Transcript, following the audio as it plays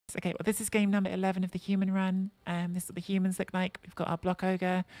Okay, well, this is game number 11 of the human run. This is what the humans look like. We've got our block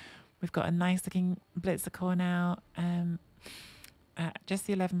ogre. We've got a nice looking blitzer core now. Just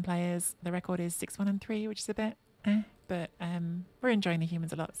the 11 players. The record is 6-1-3, which is a bit but we're enjoying the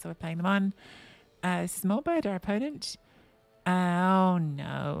humans a lot, so we're playing them on. This is Molbird, our opponent. Oh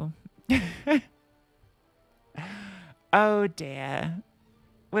no. Oh dear.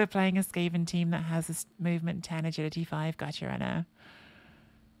 We're playing a Skaven team that has a movement 10, agility 5, gotcha runner.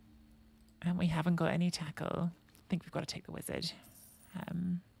 And we haven't got any tackle. I think we've got to take the wizard.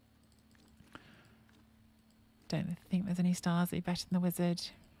 Don't think there's any stars that are better than the wizard.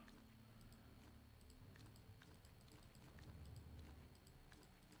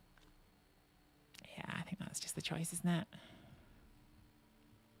 Yeah, I think that's just the choice, isn't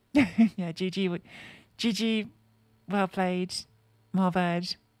it? Yeah, GG, well played,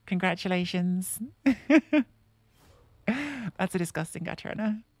 Morbird. Congratulations. That's a disgusting gutter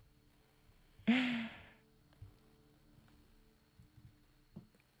runner.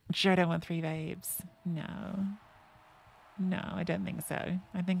 Sure, I don't want 3 babes. No, I don't think so.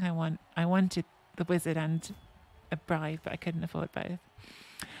 I think I wanted the wizard and a bribe, but I couldn't afford both.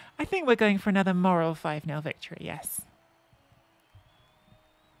 I think we're going for another moral 5-0 victory. Yes.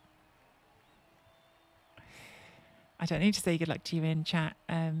 I don't need to say good luck to you in chat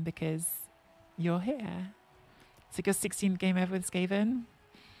because you're here. So your 16th game ever with Skaven.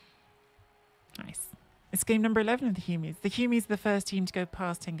 Nice. It's game number 11 of the Humies. The Humies are the first team to go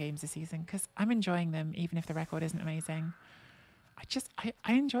past 10 games this season because I'm enjoying them even if the record isn't amazing. I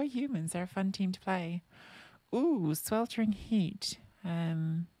enjoy humans. They're a fun team to play. Ooh, sweltering heat.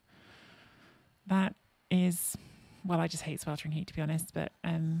 That is, well, I just hate sweltering heat to be honest, but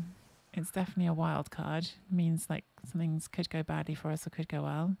it's definitely a wild card. It means like some things could go badly for us or could go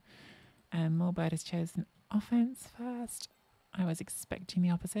well. Morbird has chosen offense first. I was expecting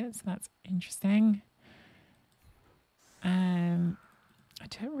the opposite, so that's interesting. I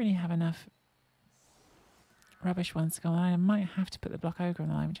don't really have enough rubbish ones to go on. I might have to put the block ogre on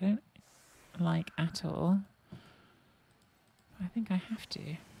the line, which I don't like at all. I think I have to.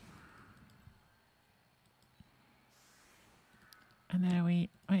 And then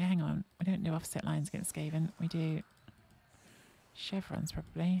wait, hang on. We don't do offset lines against Skaven. We do chevrons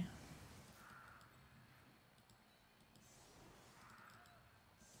probably.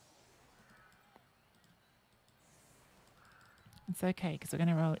 It's okay because we're going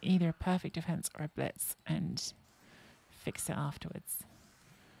to roll either a perfect defense or a blitz and fix it afterwards.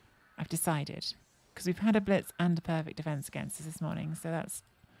 I've decided because we've had a blitz and a perfect defense against us this morning, so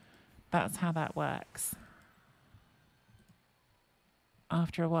that's how that works.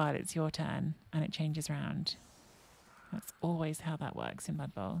 After a while, it's your turn and it changes round. That's always how that works in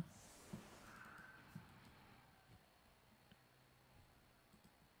Blood Bowl.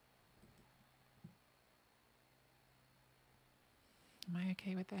 Am I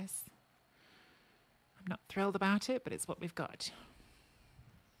okay with this? I'm not thrilled about it, but it's what we've got.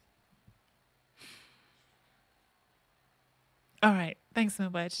 All right. Thanks,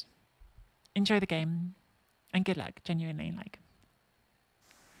 Milbird. Enjoy the game. And good luck, genuinely. Like,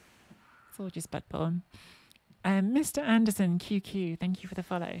 it's all just Blood Bowl. Mr. Anderson, QQ, thank you for the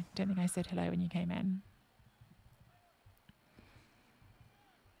follow. Don't think I said hello when you came in.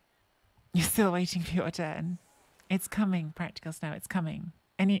 You're still waiting for your turn. It's coming, Practical Snow. It's coming.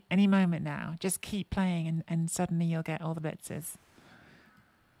 Any moment now. Just keep playing and suddenly you'll get all the blitzes.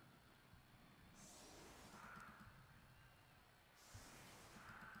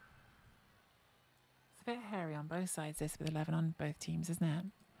 It's a bit hairy on both sides, this, with 11 on both teams, isn't it?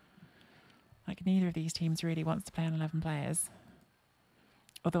 Like, neither of these teams really wants to play on 11 players.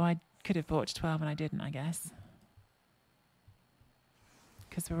 Although I could have bought to 12 and I didn't, I guess.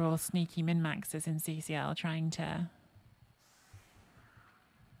 Because we're all sneaky min-maxers in CCL trying to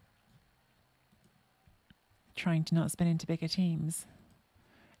not spin into bigger teams.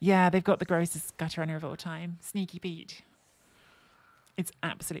 Yeah, they've got the grossest gutter runner of all time. Sneaky Pete. It's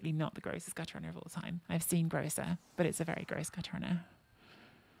absolutely not the grossest gutter runner of all time. I've seen grosser, but it's a very gross gutter runner.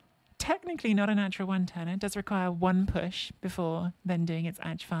 Technically not a natural one-turner. It does require 1 push before then doing its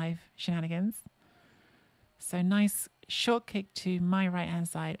edge 5 shenanigans. So nice short kick to my right-hand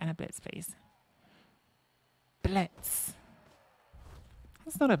side and a blitz, please. Blitz.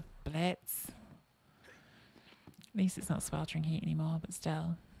 That's not a blitz. At least it's not sweltering heat anymore, but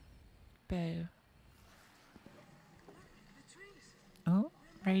still. Boo. Oh,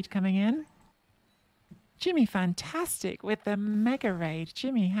 raid coming in. Jimmy, fantastic with the mega raid.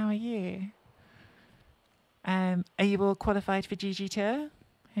 Jimmy, how are you? Are you all qualified for GG Tour?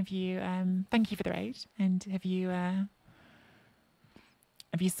 Have you, thank you for the raid. And have you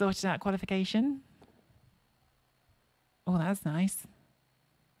Have you sorted out qualification? Oh, that's nice.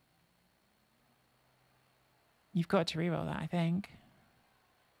 You've got to reroll that, I think.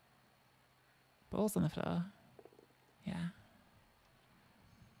 Balls on the floor. Yeah.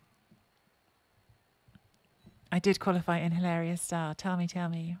 I did qualify in hilarious style. Tell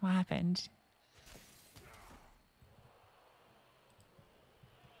me. What happened?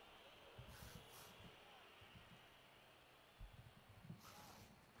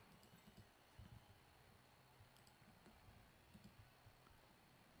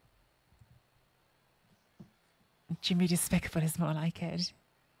 Jimmy Despicable is more like it.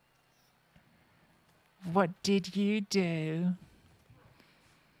 What did you do?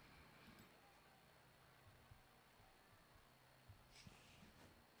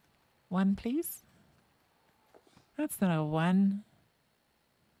 One, please. That's not a one.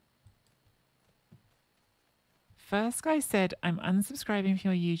 First guy said, I'm unsubscribing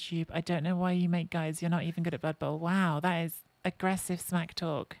from your YouTube. I don't know why you make guides. You're not even good at Blood Bowl. Wow, that is aggressive smack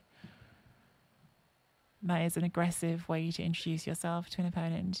talk. That is an aggressive way to introduce yourself to an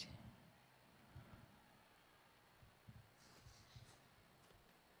opponent.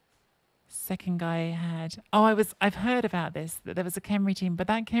 Second guy had... Oh, I've heard about this, that there was a Khemri team, but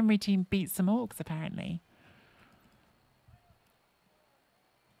that Khemri team beat some orcs, apparently.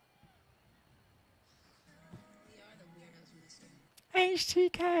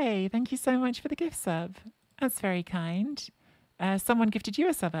 HTK, thank you so much for the gift sub. That's very kind. Someone gifted you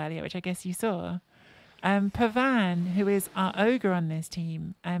a sub earlier, which I guess you saw. Pavan, who is our ogre on this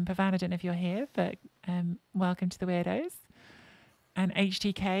team. Pavan, I don't know if you're here, but welcome to the Weirdos. And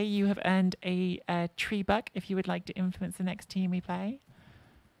HTK, you have earned a tree buck if you would like to influence the next team we play.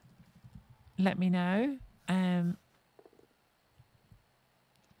 Let me know.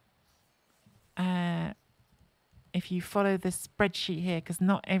 If you follow the spreadsheet here, because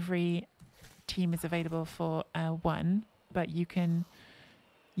not every team is available for one, but you can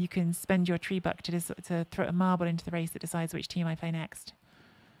spend your tree buck to throw a marble into the race that decides which team I play next.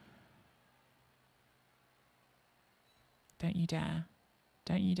 Don't you dare.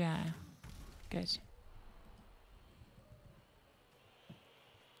 Don't you dare. Good.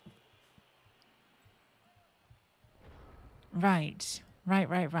 Right.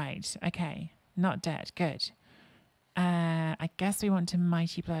 Okay. Not dead. Good. I guess we want to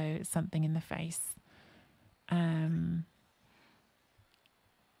mighty blow something in the face. I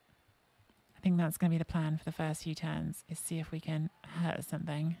think that's going to be the plan for the first few turns, is see if we can hurt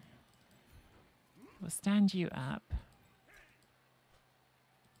something. We'll stand you up.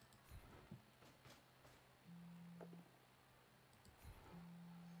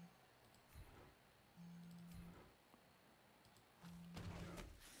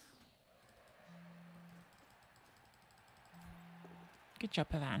 Good job,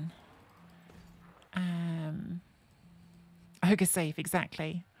 Pavan. Ogre safe,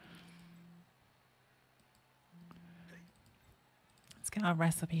 exactly. Let's get our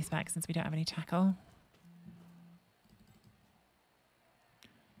wrestle piece back since we don't have any tackle.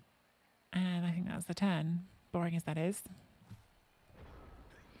 And I think that's the turn, boring as that is.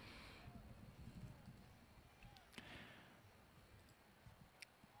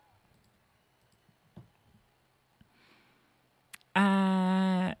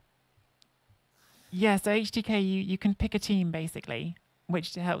 Yeah, so HTK, you can pick a team basically,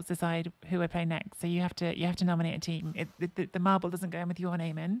 which helps decide who I play next. So you have to nominate a team. The marble doesn't go in with your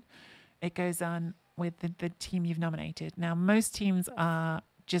name in; it goes on with the team you've nominated. Now, most teams are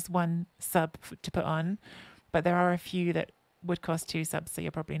just one sub to put on, but there are a few that would cost 2 subs, so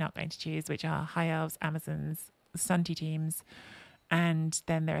you're probably not going to choose, which are High Elves, Amazons, Sunty teams, and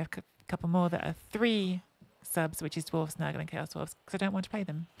then there are a couple more that are 3 subs, which is Dwarves, Nurgle, and Chaos Dwarves, because I don't want to play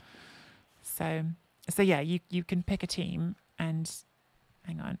them. So yeah, you can pick a team, and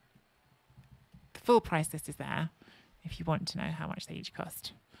hang on, the full price list is there if you want to know how much they each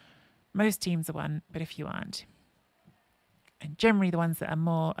cost. Most teams are 1, but a few aren't. And generally the ones that are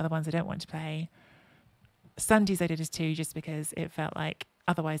more are the ones I don't want to play. Stunties I did as 2 just because it felt like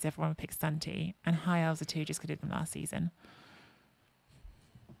otherwise everyone would pick Stunty, and High Elves are 2 just because I did them last season.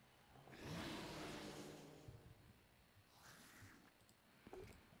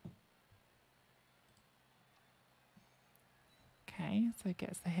 Okay, so it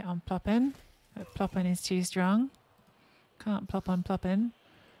gets the hit on Ploppin. But Ploppin is too strong. Can't plop on Ploppin.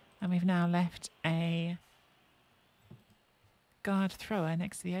 And we've now left a guard thrower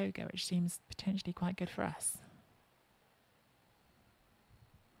next to the ogre, which seems potentially quite good for us.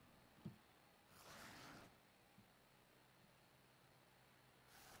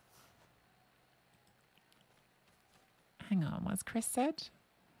 Hang on, what's Chris said?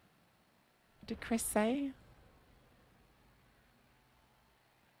 did Chris say?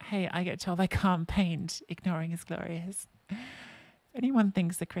 Hey, I get told I can't paint. Ignoring is glorious. If anyone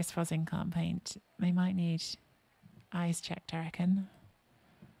thinks that Chris Frozzing can't paint, they might need eyes checked, I reckon.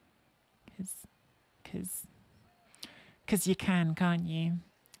 Because you can, can't you?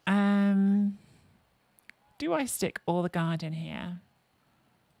 Do I stick all the guard in here?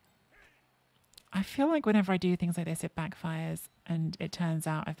 I feel like whenever I do things like this, it backfires and it turns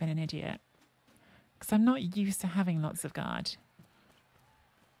out I've been an idiot. Because I'm not used to having lots of guard.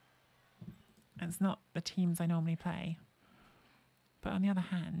 And it's not the teams I normally play. But on the other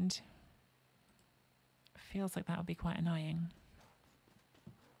hand, it feels like that would be quite annoying.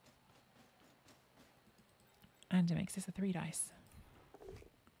 And it makes this a 3 dice.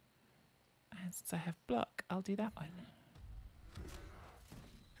 And since I have block, I'll do that one.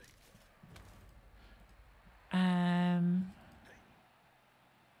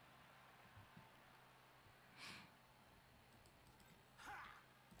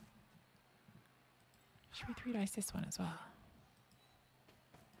 Should we 3 dice this one as well?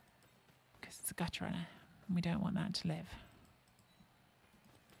 Because it's a gutter runner, and we don't want that to live.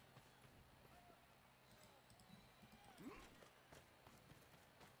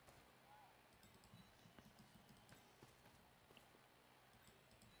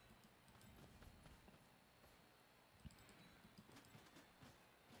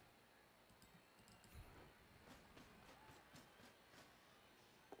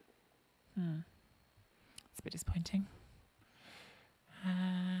 It's a bit disappointing.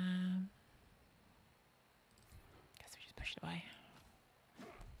 Guess we just push it away.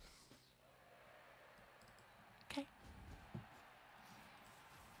 Okay.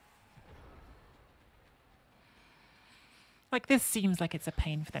 Like, this seems like it's a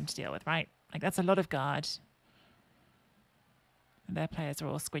pain for them to deal with, right? Like, that's a lot of guard. And their players are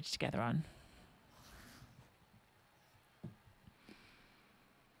all squidged together on.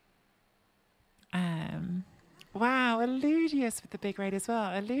 Wow, Eludius with the big raid as well.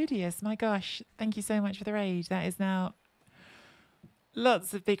 Eludius, my gosh, thank you so much for the raid. That is now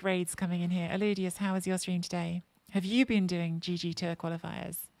lots of big raids coming in here. Eludius, how was your stream today? Have you been doing GG Tour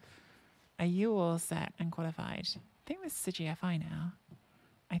qualifiers? Are you all set and qualified? I think this is a GFI now.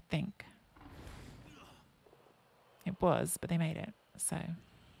 I think. It was, but they made it, so.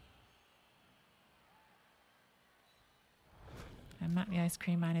 And Matt the Ice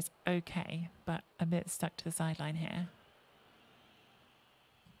Cream Man is okay, but a bit stuck to the sideline here.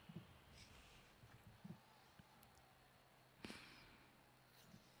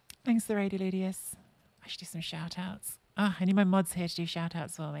 Thanks for the raid, Eludius. I should do some shout-outs. Ah, I need my mods here to do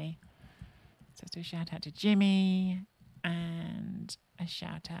shout-outs for me. So let's do a shout-out to Jimmy and a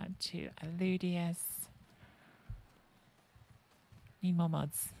shout-out to Eludius. Need more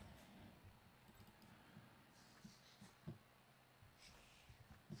mods.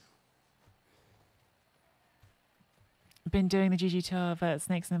 Been doing the GG tour, but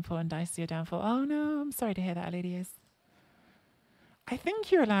snakes and important dice to your downfall. Oh no, I'm sorry to hear that, Eludius. I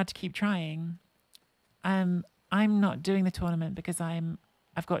think you're allowed to keep trying. I'm not doing the tournament because I've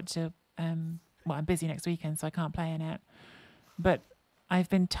got to well, I'm busy next weekend, so I can't play in it. But I've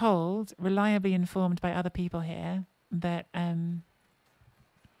been told, reliably informed by other people here, that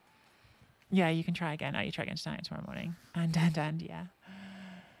yeah, you can try again. Oh, you try again tonight, tomorrow morning, and yeah.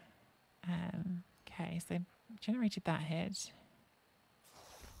 Okay, so generated that hit.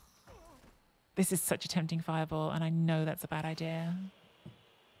 This is such a tempting fireball, and I know that's a bad idea.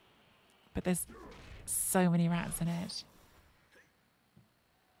 But there's so many rats in it.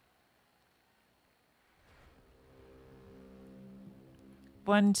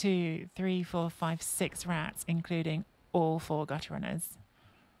 One, two, three, 4, 5, 6 rats, including all 4 gutter runners.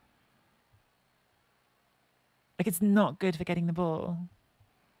 Like, it's not good for getting the ball.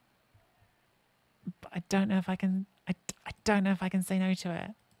 But I don't know if I can. I don't know if I can say no to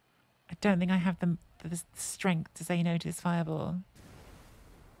it. I don't think I have the strength to say no to this fireball.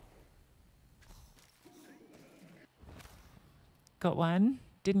 Got one.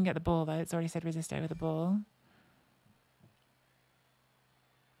 Didn't get the ball though. It's already said resist over the ball.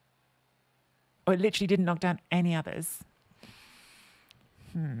 Oh, it literally didn't knock down any others.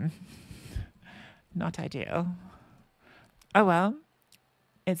 Not ideal. Oh well.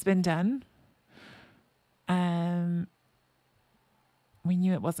 It's been done. We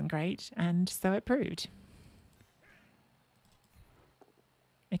knew it wasn't great, and so it proved.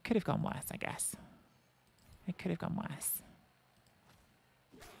 It could have gone worse, I guess. It could have gone worse.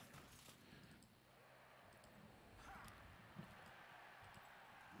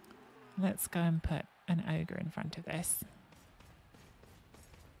 Let's go and put an ogre in front of this.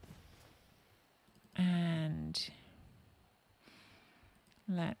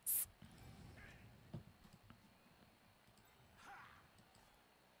 Let's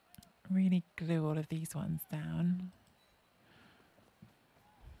really glue all of these ones down.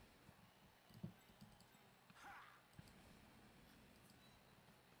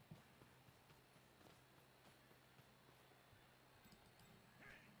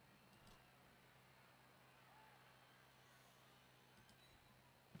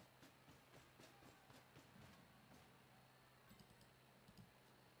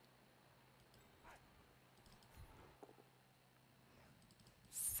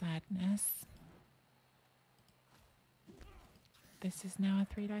 Sadness. This is now a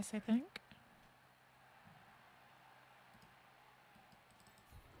 3 dice, I think.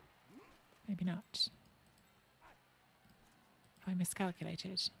 Maybe not. Have I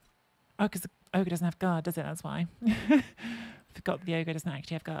miscalculated? Oh, because the ogre doesn't have guard, does it? That's why. Forgot the ogre doesn't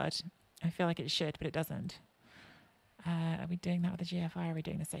actually have guard. I feel like it should, but it doesn't. Are we doing that with the GFI, or are we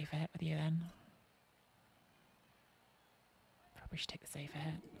doing the safer hit with you then? Probably should take the safer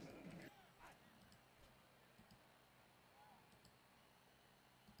hit.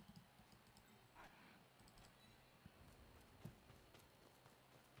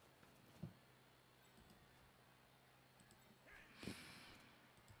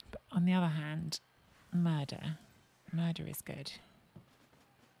 But on the other hand, murder. Murder is good.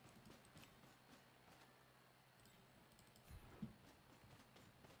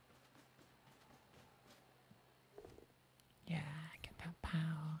 Yeah, get that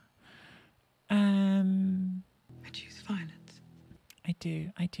power. I choose violence. I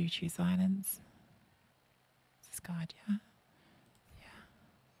do choose violence. Is this guard, yeah? Yeah.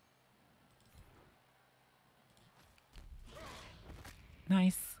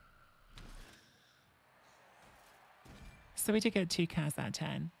 Nice. So we did get 2 cows that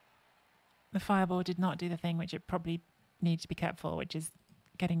turn. The fireball did not do the thing which it probably needed to be kept for, which is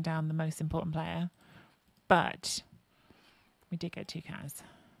getting down the most important player. But we did get 2 cows.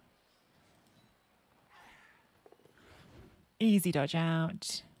 Easy dodge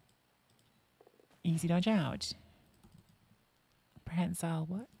out. Easy dodge out. Prehensile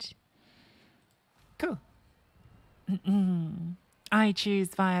what? Cool. I choose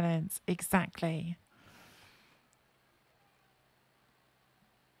violence. Exactly.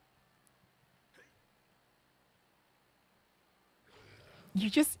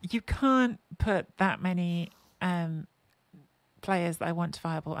 You can't put that many players that I want to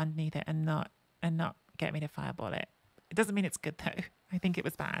fireball underneath it and not get me to fireball it. It doesn't mean it's good though. I think it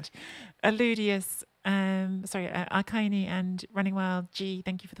was bad. Eludius, Arcani and Running Wild G,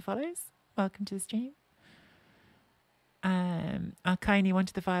 thank you for the follows. Welcome to the stream. Arcani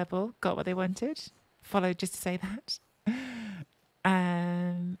wanted the fireball, got what they wanted. Followed just to say that.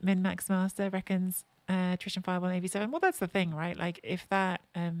 Min Max Master reckons Trish Fireball and AV7. Well, that's the thing, right? Like if that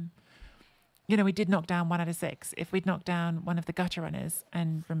we did knock down 1 out of 6. If we'd knocked down one of the gutter runners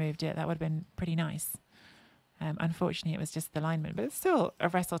and removed it, that would have been pretty nice. Unfortunately, it was just the lineman, but it's still a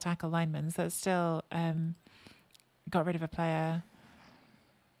wrestle tackle lineman, so it's still got rid of a player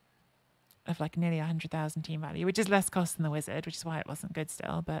of like nearly 100,000 team value, which is less cost than the wizard, which is why it wasn't good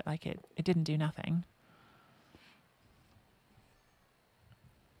still, but like it didn't do nothing.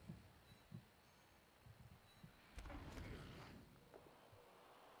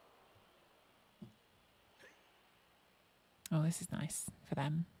 Oh, this is nice for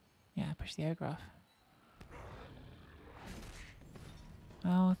them. Yeah, push the ogre off.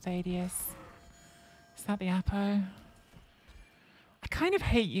 Oh, Thaddeus. Is that the Apo? I kind of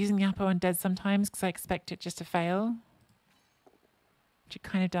hate using the Apo on dead sometimes because I expect it just to fail. Which it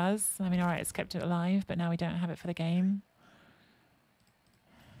kind of does. I mean, alright, it's kept it alive, but now we don't have it for the game.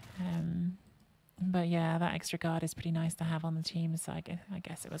 But yeah, that extra guard is pretty nice to have on the team, so I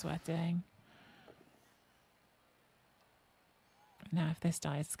guess it was worth doing. Now, if this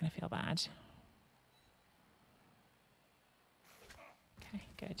dies, it's going to feel bad. Okay,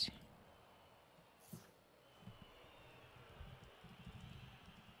 good.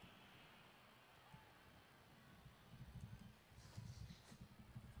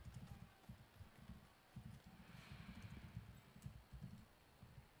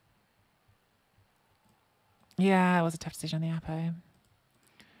 Yeah, it was a tough decision on the Apo.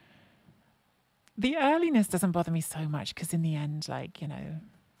 The earliness doesn't bother me so much because in the end, like, if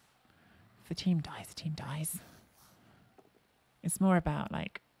the team dies, the team dies. It's more about,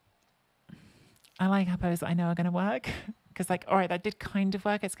 like, I like Apos that I know are going to work because, like, all right, that did kind of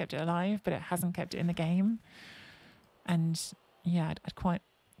work. It's kept it alive, but it hasn't kept it in the game. And, yeah, I'd quite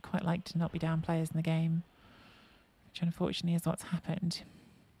like to not be down players in the game, which unfortunately is what's happened.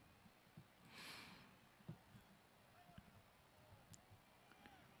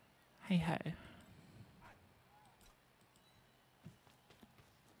 Hey ho.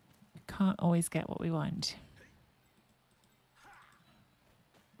 Can't always get what we want.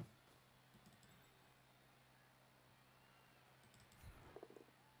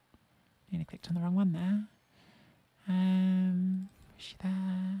 Nearly clicked on the wrong one there. Is she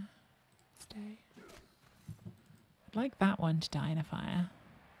there? Stay. I'd like that one to die in a fire,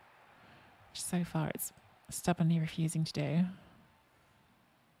 which so far it's stubbornly refusing to do.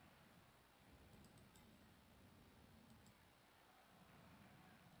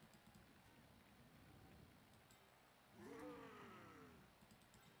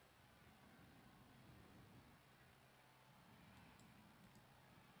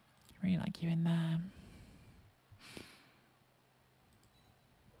 Really like you in there.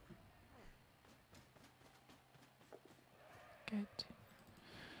 Good.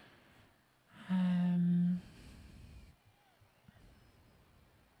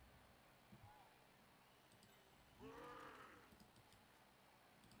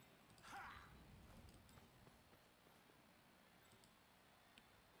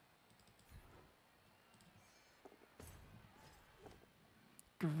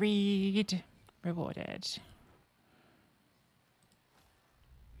 Greed rewarded.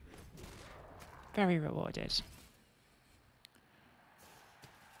 Very rewarded.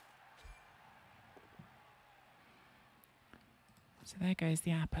 So there goes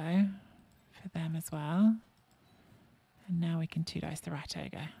the Apo for them as well. And now we can 2-dice the Rat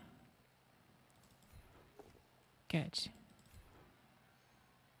Ogre. Good.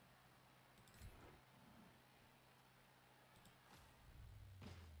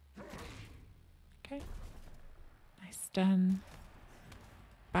 Okay. Nice stun.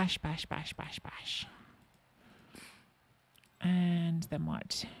 Bash, bash, bash, bash, bash. And then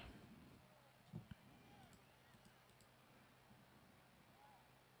what?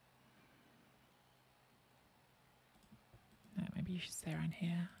 No, maybe you should stay around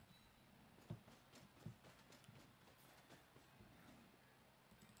here.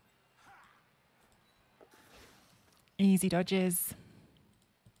 Easy dodges.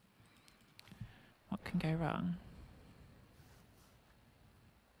 What can go wrong?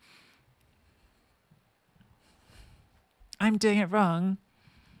 I'm doing it wrong.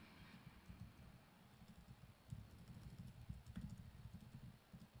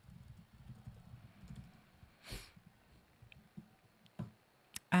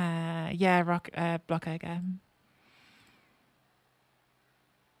 Yeah, block ogre.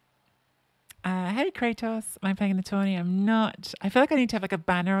 Hey Kratos, am I playing in the tourney? I'm not. I feel like I need to have like a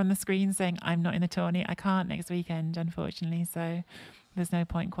banner on the screen saying I'm not in the tourney. I can't next weekend, unfortunately, so there's no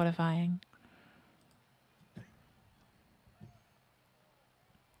point qualifying.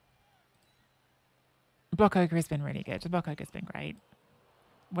 Block ogre has been really good. The block ogre has been great.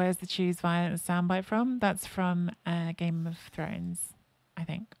 Where's the choose violence soundbite from? That's from Game of Thrones, I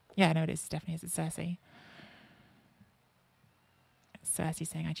think. Yeah, no, it is. Definitely is. It's Cersei. It's Cersei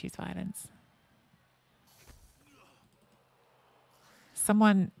saying I choose violence.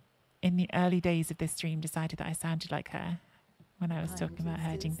 Someone in the early days of this stream decided that I sounded like her when I was talking about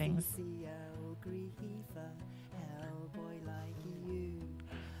hurting things.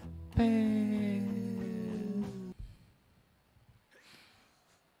 Boo.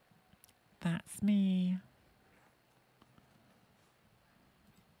 That's me.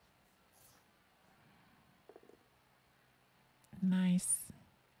 Nice.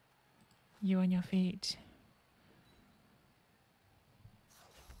 You on your feet.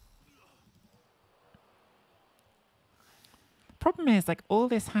 Problem is, like, all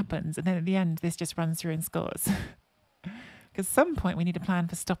this happens, and then at the end, this just runs through and scores. Because at some point, we need a plan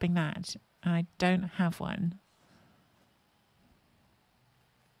for stopping that, and I don't have one.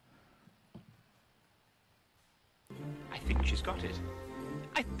 I think she's got it.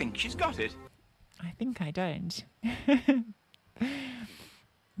 I think she's got it. I think I don't.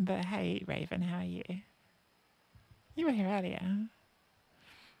 But hey, Raven, how are you? You were here earlier.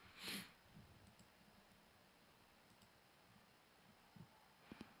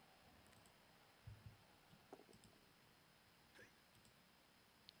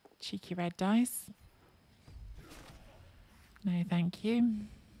 Cheeky red dice. No, thank you.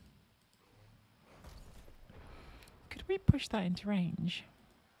 Could we push that into range?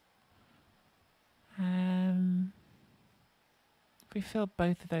 If we fill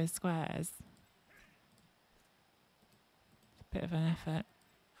both of those squares, it's a bit of an effort.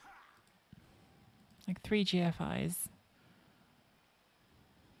 Like 3 GFIs.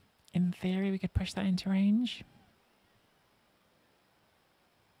 In theory, we could push that into range.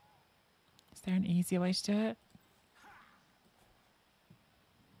 Is there an easier way to do it?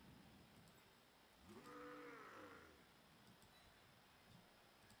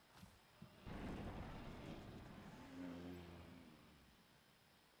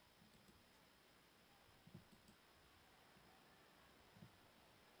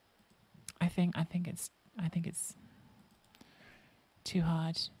 think it's too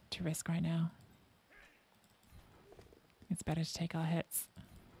hard to risk right now. It's better to take our hits.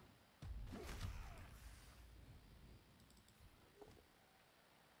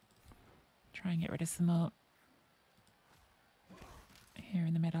 Try and get rid of some more here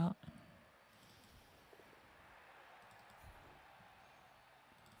in the middle.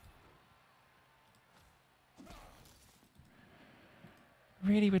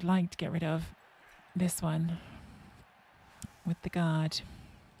 Really would like to get rid of this one with the guard.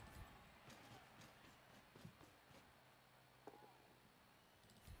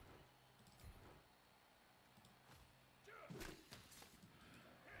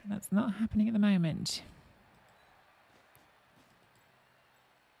 That's not happening at the moment.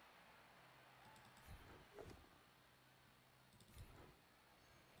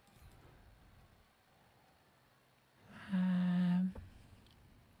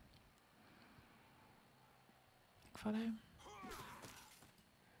 Follow.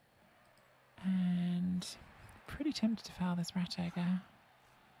 And pretty tempted to foul this rat ogre.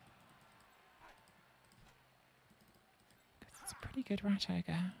 It's a pretty good rat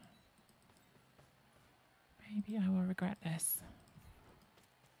ogre. Maybe I will regret this.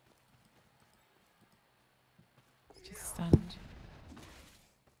 It's just stunned.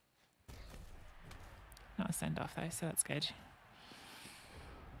 Not a send off though, so that's good.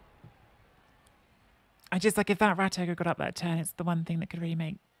 I just like if that rat ogre got up that turn, it's the one thing that could really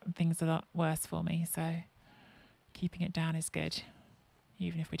make things a lot worse for me. So keeping it down is good,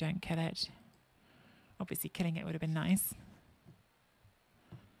 even if we don't kill it. Obviously, killing it would have been nice.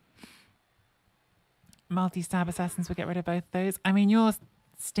 Multi-stab assassins will get rid of both those. I mean, your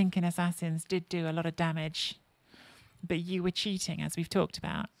stinking assassins did do a lot of damage, but you were cheating, as we've talked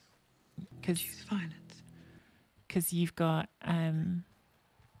about, because you've got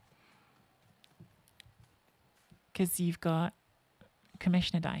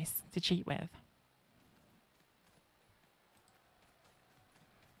commissioner dice to cheat with.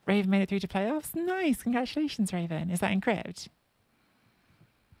 Raven made it through to playoffs. Nice, congratulations, Raven. Is that encrypt?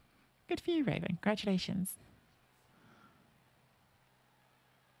 Good for you, Raven. Congratulations.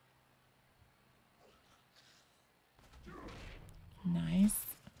 Nice.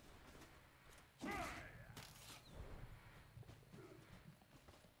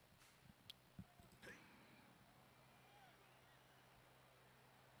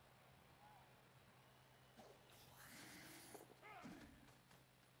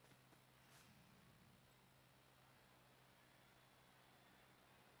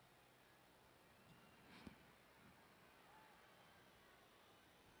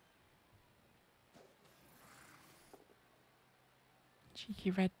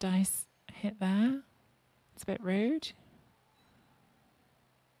 Cheeky red dice hit there. It's a bit rude.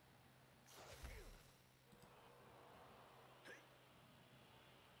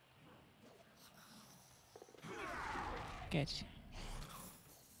 Good.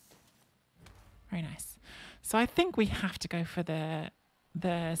 Very nice. So I think we have to go for the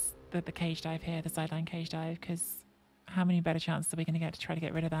cage dive here, the sideline cage dive, because how many better chances are we going to get to try to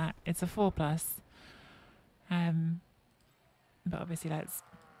get rid of that? It's a 4+. But obviously let's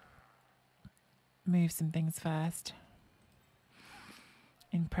move some things first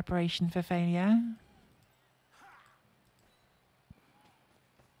in preparation for failure.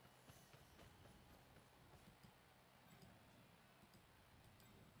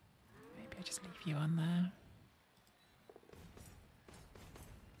 Maybe I just leave you on there.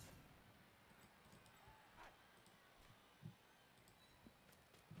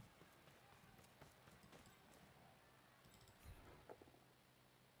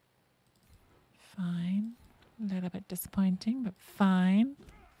 Fine. A little bit disappointing, but fine.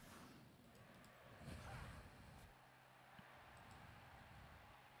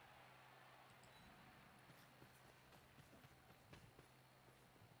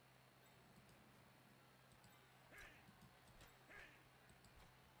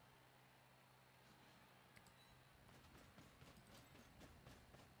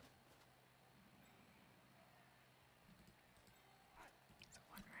 It's a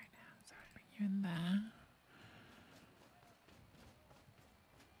 1 right now, so I'll bring you in there.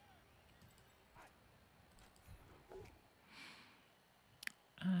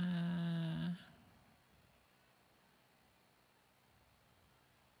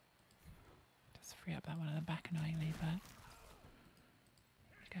 Just free up that one at the back annoyingly, but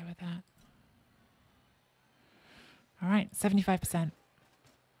go with that. All right, 75%.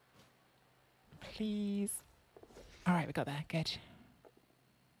 Please. All right, we got there. Good.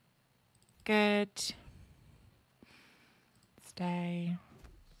 Good. Stay.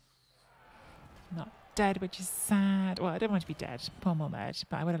 Not dead, which is sad. Well, I don't want to be dead. Poor Mormert,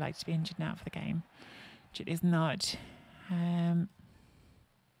 but I would have liked to be injured now for the game, which it is not.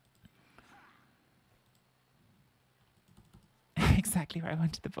 Exactly where I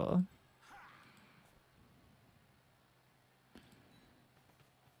wanted the ball.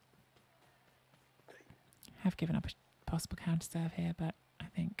 Have given up a possible counter serve here, but I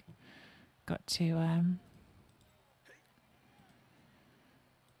think got to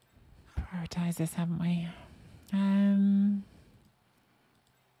prioritise this, haven't we?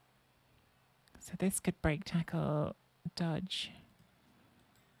 So this could break, tackle, dodge.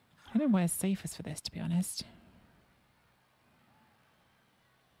 I don't know where's safest for this, to be honest.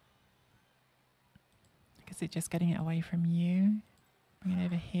 Is it just getting it away from you? Bring it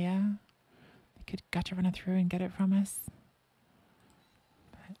over here. They could gutter runner through and get it from us.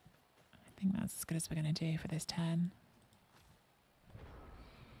 But I think that's as good as we're going to do for this turn.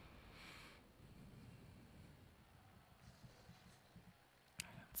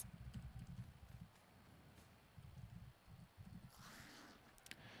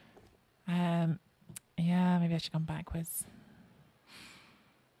 Yeah, maybe I should come backwards.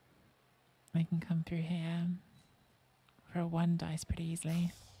 They can come through here for a 1 dice pretty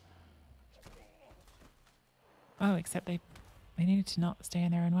easily. Oh, except they needed to not stay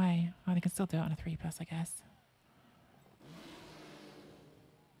in their own way. Oh, they can still do it on a 3+, I guess.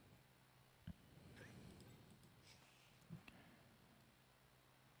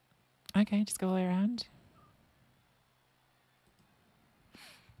 Okay, just go all the way around.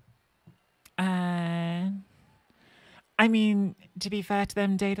 I mean, to be fair to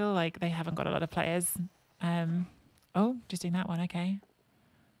them, Dadle, like, they haven't got a lot of players. Oh, just doing that one, okay.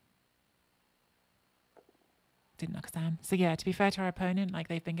 Didn't knock us down. So yeah, to be fair to our opponent, like,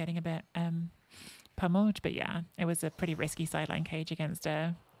 they've been getting a bit pummeled, but yeah, it was a pretty risky sideline cage against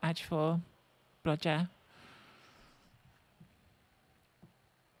a Edge 4 blodger.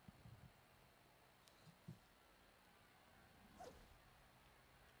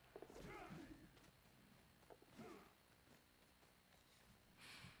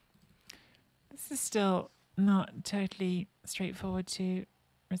 This is still not totally straightforward to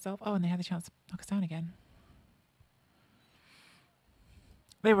resolve. Oh, and they had the chance to knock us down again.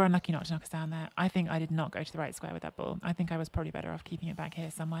 They were unlucky not to knock us down there. I think I did not go to the right square with that ball. I think I was probably better off keeping it back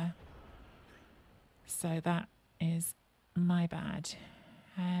here somewhere. So that is my bad.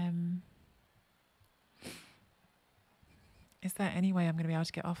 Is there any way I'm going to be able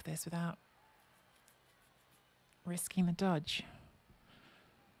to get off this without risking the dodge?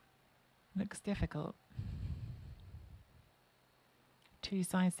 Looks difficult. 2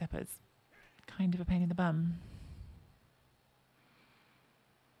 side steppers. Kind of a pain in the bum.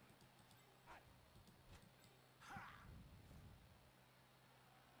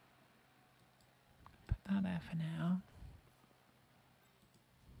 Put that there for now.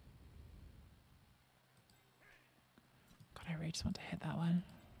 God, I really just want to hit that one.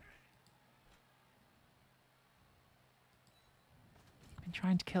 I've been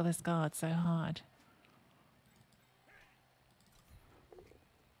trying to kill this guard so hard.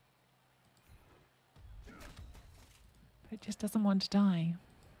 But it just doesn't want to die.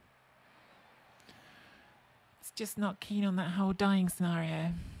 It's just not keen on that whole dying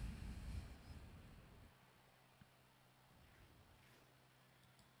scenario.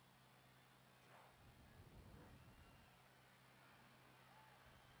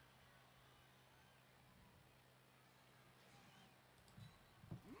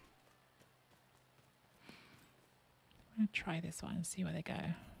 I'm going to try this one and see where they go.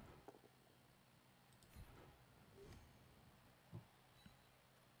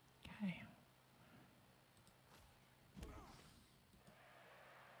 Okay.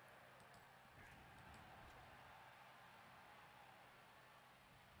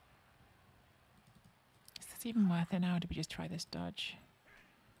 Is this even worth it now, or do we just try this dodge?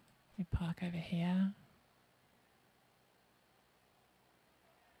 We park over here.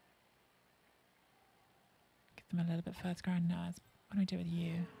 Get them a little bit further around now. What do I do with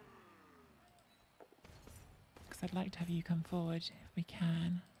you? Because I'd like to have you come forward if we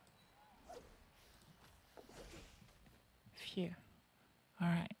can. Phew.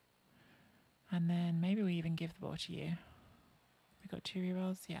 Alright. And then maybe we even give the ball to you. We got 2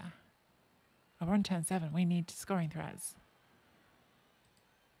 rerolls? Yeah. Oh, we're on turn 7. We need scoring threats.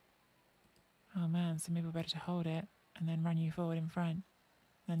 Oh man, so maybe we're better to hold it and then run you forward in front.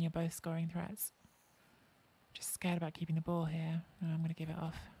 Then you're both scoring threats. Just scared about keeping the ball here. No, I'm going to give it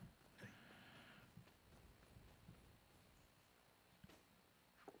off.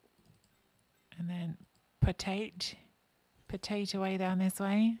 And then potato way down this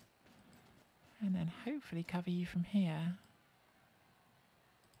way. And then hopefully cover you from here.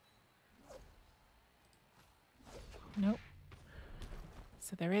 Nope.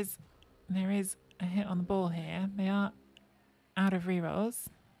 So there is a hit on the ball here. They are out of rerolls,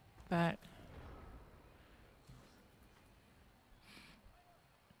 but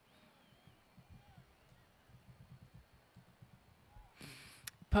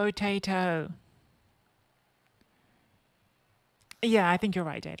potato. Yeah, I think you're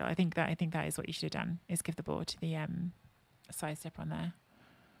right, Dadle. I think that is what you should have done, is give the ball to the side step on there.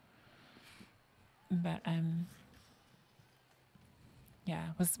 But yeah,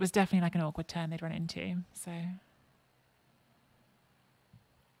 was definitely like an awkward turn they'd run into. So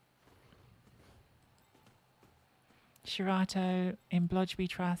Shirato, in Blodge we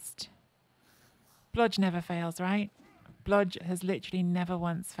trust. Blodge never fails, right? Blodge has literally never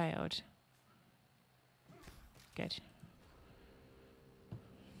once failed. Good.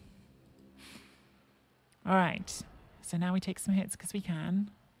 All right. So now we take some hits because we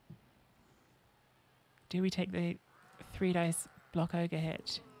can. Do we take the 3 dice block ogre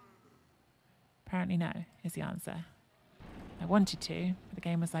hit? Apparently no, is the answer. I wanted to, but the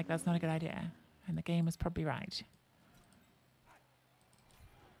game was like, that's not a good idea. And the game was probably right.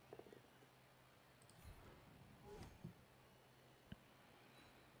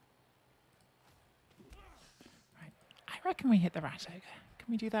 Right. I reckon we hit the rat ogre.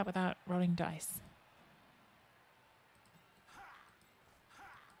 Can we do that without rolling dice?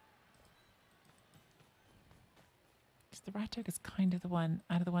 The rat ogre is kind of the one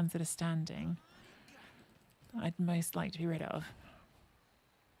out of the ones that are standing that I'd most like to be rid of.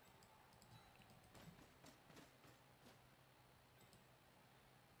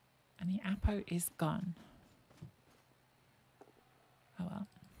 And the Apo is gone. Oh well,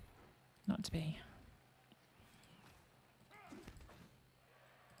 not to be.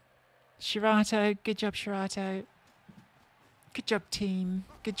 Shirato, good job, Shirato. Good job, team.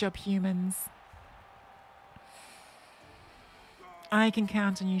 Good job, humans. I can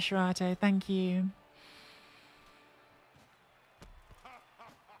count on you, Shirato. Thank you.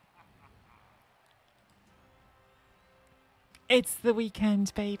 It's the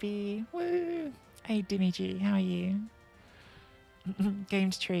weekend, baby. Woo! Hey, Dimmy G, how are you?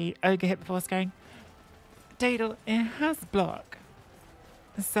 Gamed tree. Ogre hit before scaring. Dadle, it has block.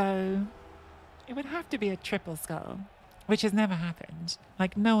 So it would have to be a triple skull, which has never happened.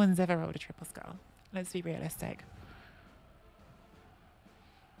 Like, no one's ever rolled a triple skull. Let's be realistic.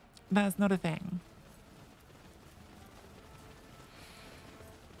 That's not a thing.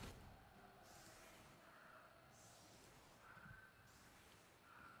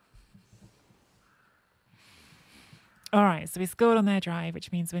 All right, so we scored on their drive,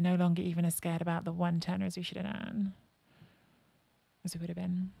 which means we're no longer even as scared about the one turner as we should have done. As we would have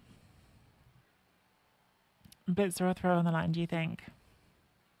been. Blitz or a throw on the line, do you think?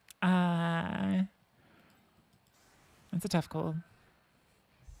 That's a tough call.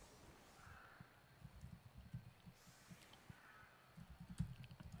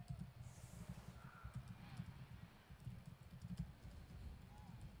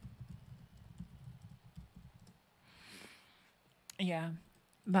 Yeah,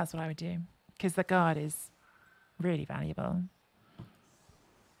 that's what I would do. Because the guard is really valuable.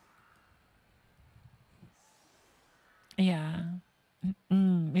 Yeah.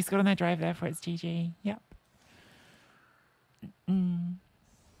 We scored on their drive there for its GG. Yep.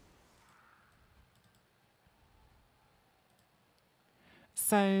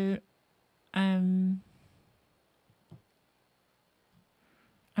 So, I'm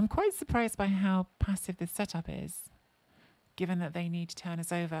quite surprised by how passive this setup is, given that they need to turn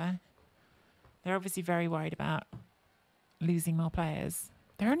us over. They're obviously very worried about losing more players.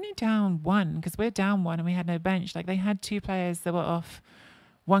 They're only down 1 because we're down 1 and we had no bench. Like, they had 2 players that were off.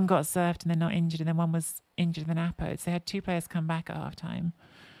 One got surfed and then not injured, and then one was injured and then apoed. So they had 2 players come back at half time.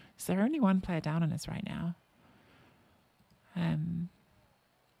 So they're only 1 player down on us right now.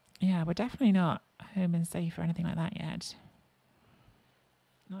 Yeah, we're definitely not home and safe or anything like that yet.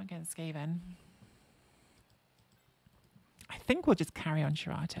 Not against Skaven. I think we'll just carry on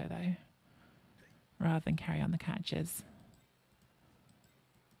Shirato, though, rather than carry on the catches.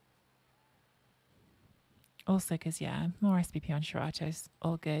 Also, because, yeah, more SPP on Shirato's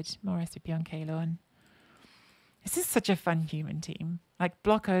all good. More SPP on Kalorn. This is such a fun human team. Like,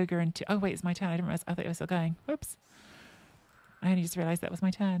 block ogre and... Oh, wait, it's my turn. I didn't realize. I thought it was still going. Whoops. I only just realized that was my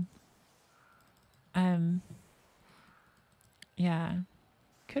turn. Yeah.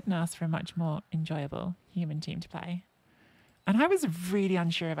 Couldn't ask for a much more enjoyable human team to play. And I was really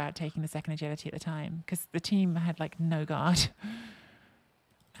unsure about taking the second agility at the time because the team had, like, no guard.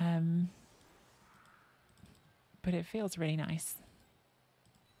 But it feels really nice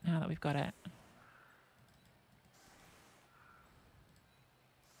now that we've got it.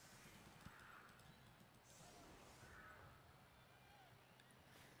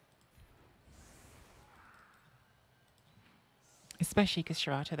 Especially because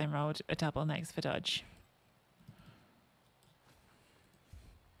Shirata then rolled a double next for dodge.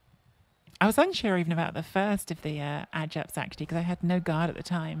 I was unsure even about the first of the adjupts actually, because I had no guard at the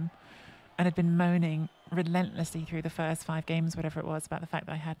time and had been moaning relentlessly through the first 5 games, whatever it was, about the fact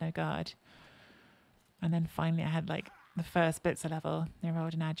that I had no guard. And then finally I had like the first blitzer level. They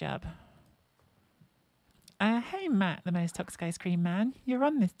rolled an adjub. Hey Matt, the most toxic ice cream man. You're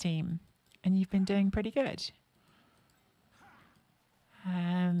on this team and you've been doing pretty good.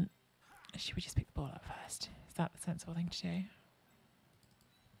 Should we just pick the ball up first? Is that the sensible thing to do?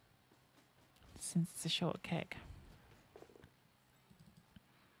 Since it's a short kick.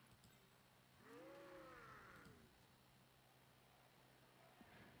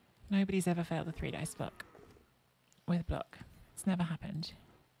 Nobody's ever failed a 3-dice block with block. It's never happened.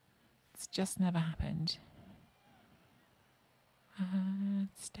 It's just never happened.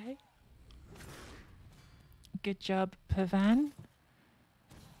 Stay. Good job, Pavan.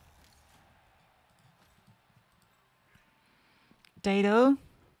 Dadel.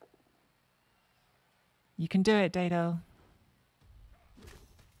 You can do it, Dadel.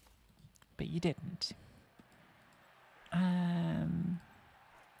 But you didn't.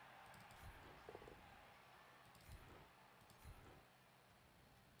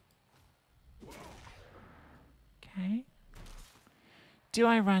 Okay. Do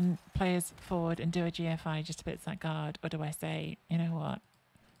I run players forward and do a GFI just to blitz that guard, or do I say, you know what,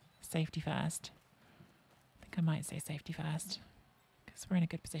 safety first? I think I might say safety first because we're in a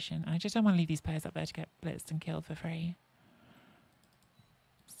good position. And I just don't want to leave these players up there to get blitzed and killed for free.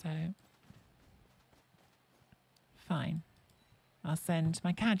 So, fine. I'll send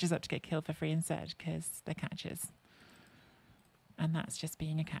my catchers up to get killed for free instead because they're catchers. And that's just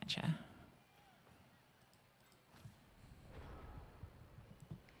being a catcher.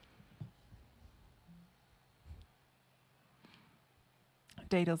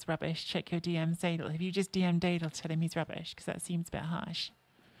 Dadel's rubbish. Check your DMs, Dadel. If you just DM Dadel, tell him he's rubbish, because that seems a bit harsh.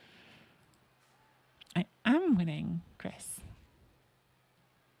 I am winning, Chris.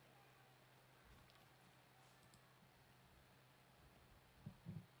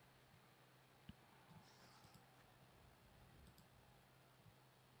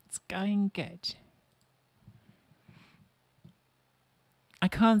 It's going good. I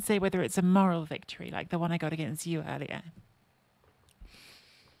can't say whether it's a moral victory like the one I got against you earlier.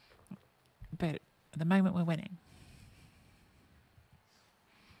 But at the moment, we're winning.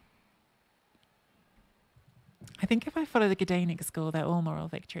 I think if I follow the Gdanik school, they're all moral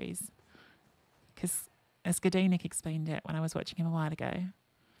victories. Because as Gdanik explained it when I was watching him a while ago,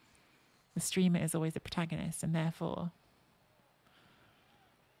 the streamer is always the protagonist and therefore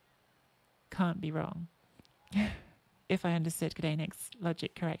can't be wrong. If I understood Gdanik's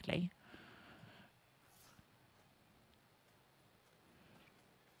logic correctly.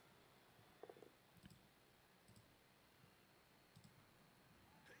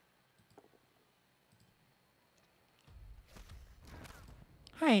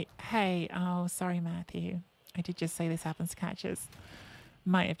 Hey, oh, sorry, Matthew. I did just say this happens to catchers.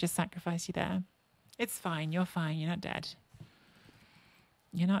 Might have just sacrificed you there. It's fine, you're not dead.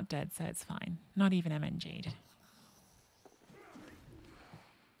 You're not dead, so it's fine. Not even MNG'd.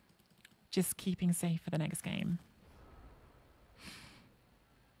 Just keeping safe for the next game.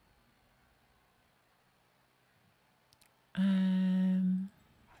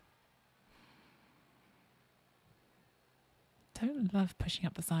 Don't love pushing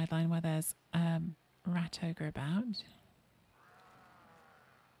up the sideline where there's rat ogre about.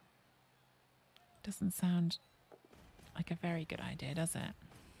 Doesn't sound like a very good idea, does it?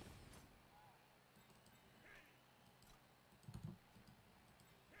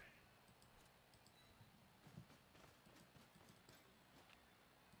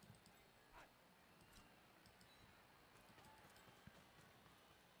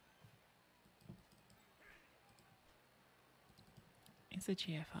 It's a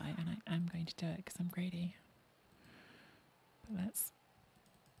GFI and I am going to do it because I'm greedy. But let's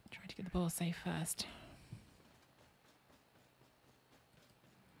try to get the ball safe first.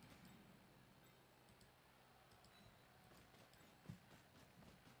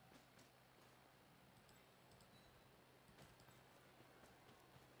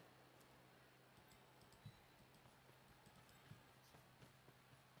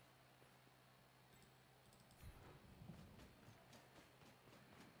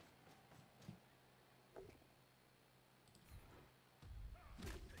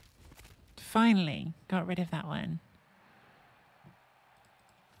 finally got rid of that one.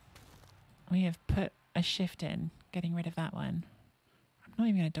 We have put a shift in, getting rid of that one. I'm not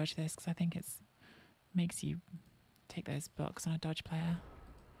even going to dodge this because I think it makes you take those blocks on a dodge player.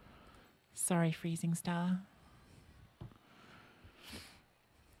 Sorry, Freezing Star.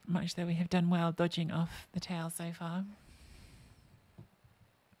 Much though we have done well dodging off the tail so far.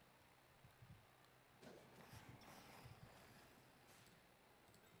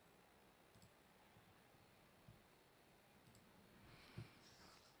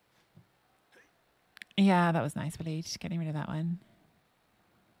 Yeah, that was nice, Waleed, getting rid of that one.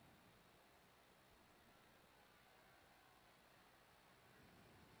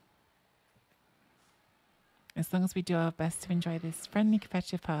 As long as we do our best to enjoy this friendly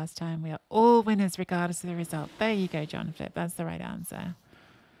competitive pastime, we are all winners regardless of the result. There you go, John Flip. That's the right answer.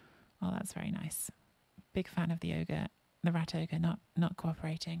 Oh, that's very nice. Big fan of the ogre, the rat ogre, not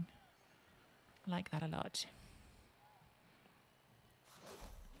cooperating. Like that a lot.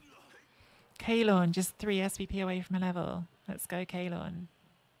 Kalorn, just 3 SVP away from a level. Let's go, Kalorn.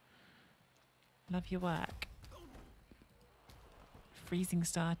 Love your work. Freezing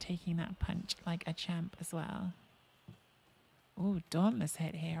Star taking that punch like a champ as well. Ooh, Dauntless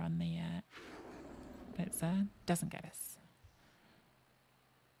hit here on the blitzer. Doesn't get us.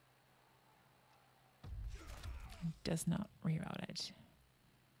 Does not reroll it.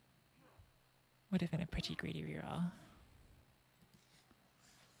 Would have been a pretty greedy reroll.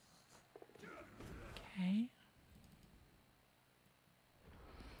 Okay.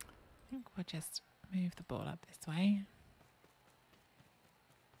 I think we'll just move the ball up this way.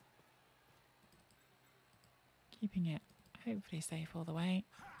 Keeping it hopefully safe all the way.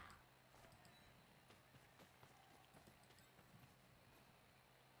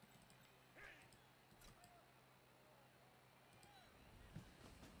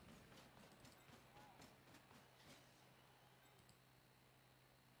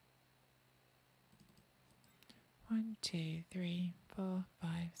 One, 2, 3, 4, 5,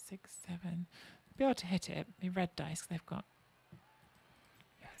 6, 7. Be able to hit it. Be red dice. They've got.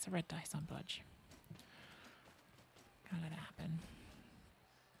 Yeah, it's a red dice on bludge. Can't let it happen.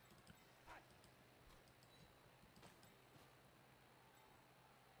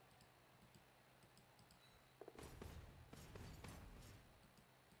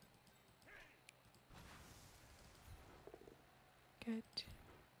 Good.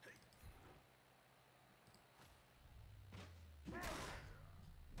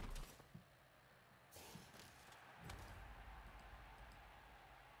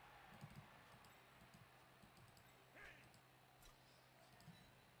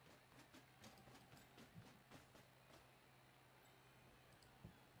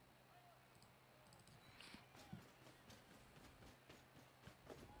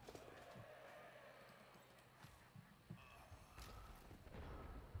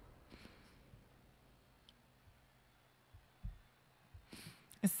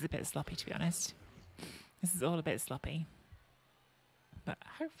 This is a bit sloppy, to be honest. This is all a bit sloppy. But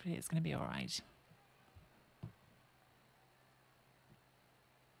hopefully it's going to be all right.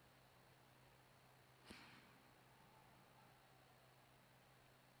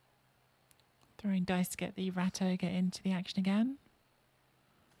 Throwing dice to get the rat ogre into the action again.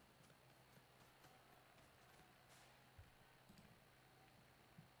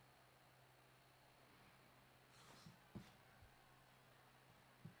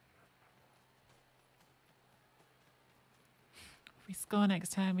 If we score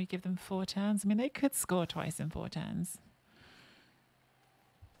next turn, we give them 4 turns. I mean, they could score twice in 4 turns.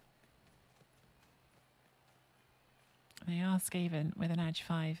 They are Skaven with an Edge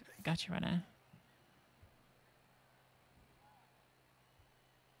 5 Gutter Runner.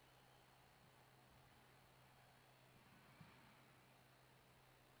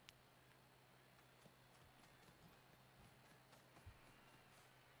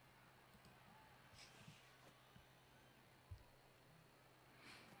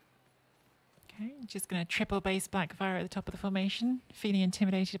 Okay, just going to triple base Blackfire at the top of the formation, feeling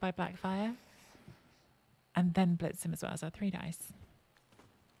intimidated by Blackfire. And then blitz him as well, so 3 dice.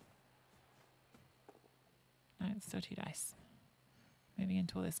 No, it's still 2 dice. Moving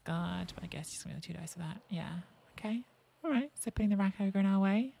into all this guard, but I guess he's going to 2 dice for that. Yeah, okay. All right, so putting the Rack Ogre in our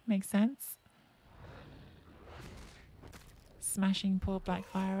way makes sense. Smashing poor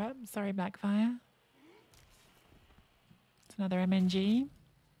Blackfire up. Sorry, Blackfire. It's another MNG.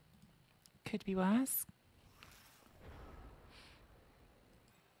 Could be worse.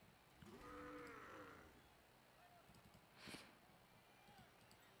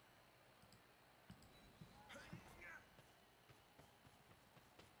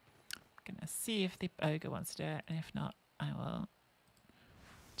 Gonna see if the ogre wants to do it, and if not, I will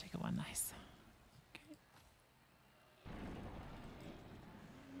take a one. Nice. Okay.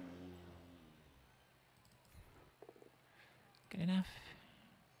 Good enough.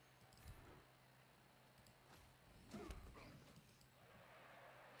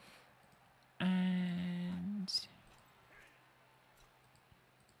 And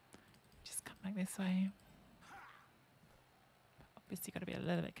just come back this way. Obviously, got to be a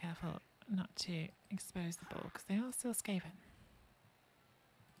little bit careful not to expose the ball because they are still skaven.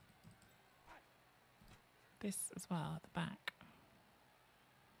 This as well at the back.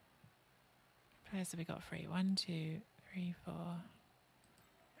 Players have we got free? 1, 2, 3, 4.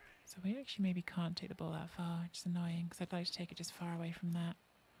 So we actually maybe can't take the ball that far, which is annoying because I'd like to take it just far away from that.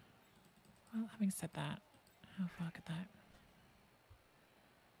 Well, having said that, how far could that?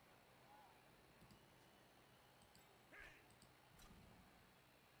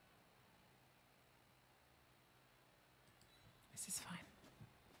 This is fine.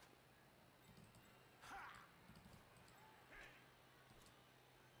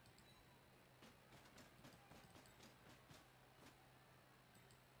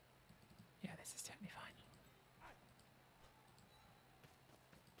 Yeah, this is totally fine.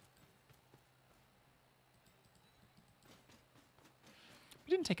 We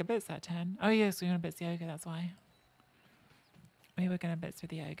didn't take a bits that turn. Oh yes, we were going to bits the ogre, that's why. We were going to bits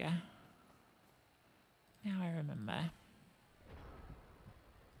with the ogre. Now I remember.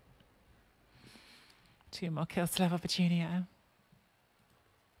 2 more kills to level Petunia.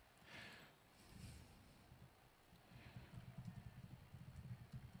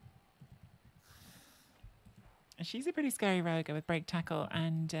 And she's a pretty scary rogue with break tackle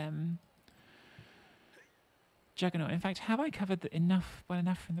and Juggernaut. In fact, have I covered enough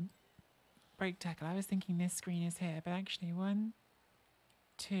from the break tackle? I was thinking this screen is here, but actually 1,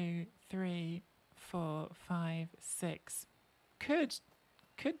 2, 3, 4, 5, 6 could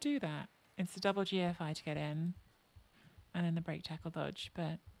do that. It's the double GFI to get in, and then the break tackle dodge,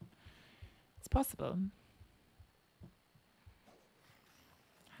 but it's possible.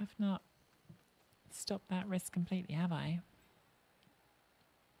 Have not stopped that risk completely, have I?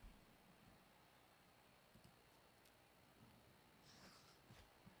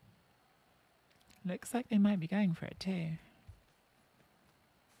 Looks like they might be going for it too.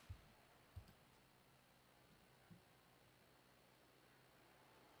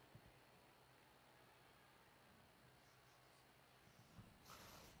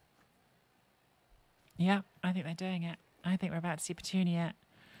 Yeah, I think they're doing it. I think we're about to see Petunia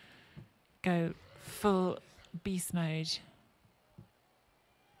go full beast mode.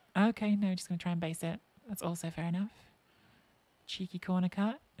 Okay, no, just going to try and base it. That's also fair enough. Cheeky corner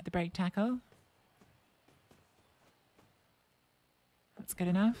cut at the break tackle. That's good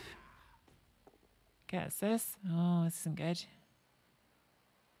enough. Gets this. Oh, this isn't good.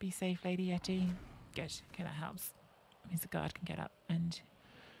 Be safe, Lady Yeti. Good. Okay, that helps. Means the guard can get up and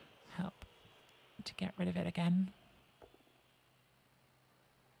help to get rid of it again.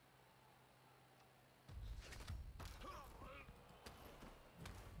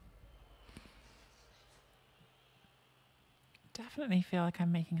 Definitely feel like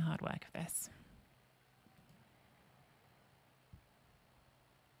I'm making hard work of this.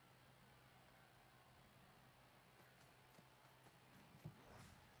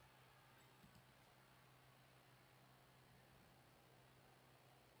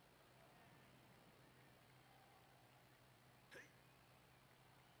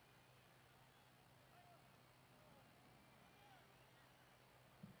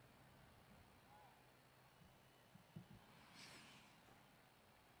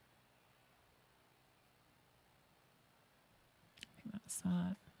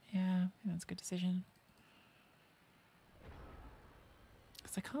 Smart. Yeah, I think that's a good decision.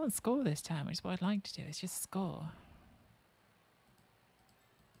 Because I can't score this time, which is what I'd like to do, is just score.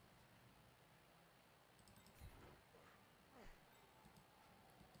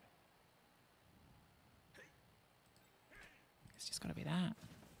 It's just got to be that.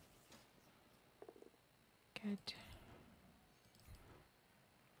 Good.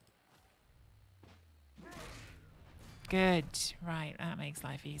 Good. Right, that makes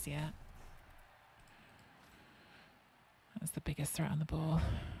life easier. That's the biggest threat on the ball.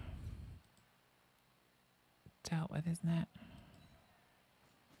 Dealt with, isn't it?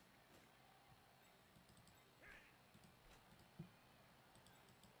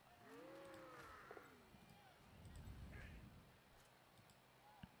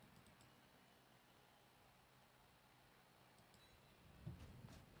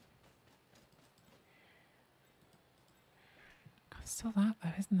 God, still that though,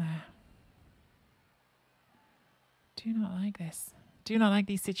 isn't there? Do not like this. Do not like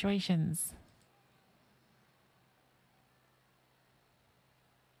these situations.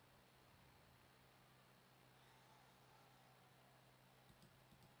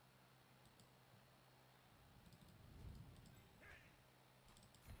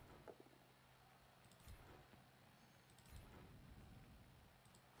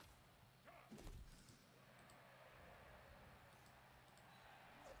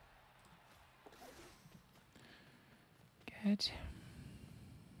 Good.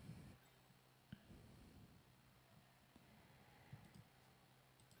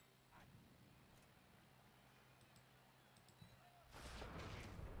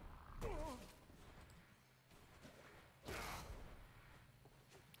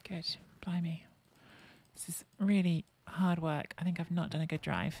 Good. Blimey. This is really hard work. I think I've not done a good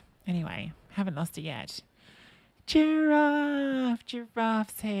drive. Anyway, haven't lost it yet. Giraffe!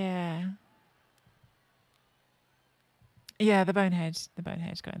 Giraffe's here. Yeah, the bonehead. The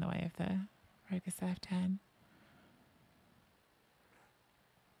bonehead got in the way of the Rogus F10.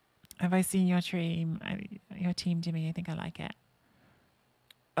 Have I seen your team? Your team, Jimmy. I think I like it.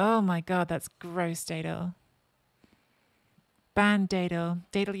 Oh my god, that's gross, Dadel. Ban Dadel.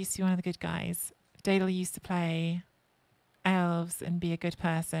 Dadel used to be one of the good guys. Dadel used to play elves and be a good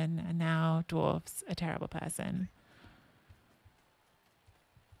person, and now dwarf's a terrible person.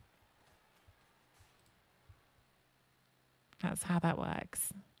 That's how that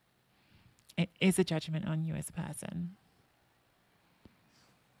works. It is a judgment on you as a person.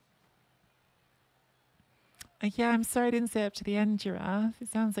 Yeah, I'm sorry I didn't stay up to the end, Giraffe.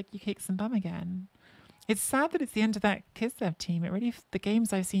 It sounds like you kicked some bum again. It's sad that it's the end of that Kislev team. It really, the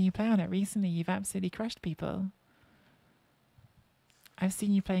games I've seen you play on it recently, you've absolutely crushed people. I've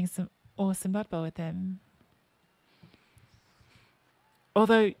seen you playing some awesome Blood Bowl with him.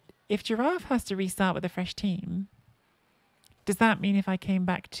 Although, if Giraffe has to restart with a fresh team, does that mean if I came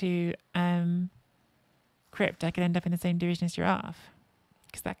back to Crypt, I could end up in the same division as Giraffe?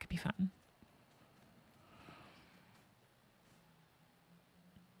 Because that could be fun.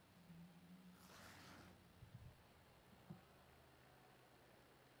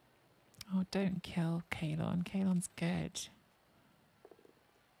 Oh, don't kill Kalon. Kalon's good.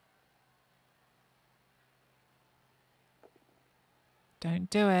 Don't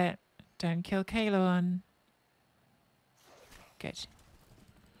do it. Don't kill Kalon. Good.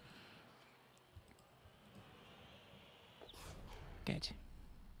 Good.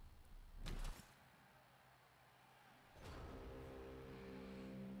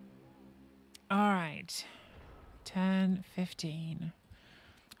 All right. Turn 15.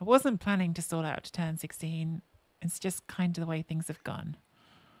 I wasn't planning to stall out to turn 16. It's just kind of the way things have gone.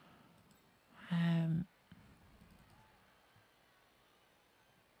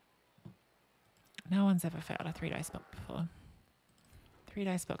 No one's ever failed a 3-dice block before.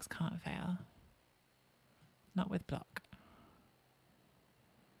 3-dice blocks can't fail. Not with block.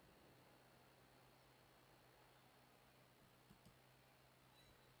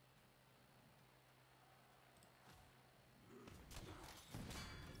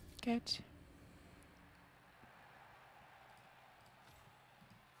 Good.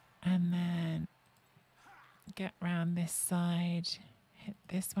 And then get round this side. Hit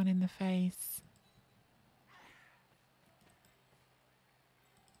this one in the face.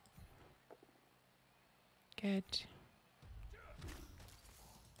 Good.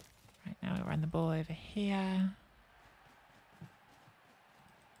 Right, now we run the ball over here.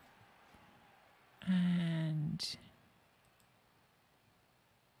 And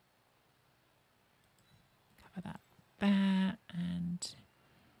cover that there and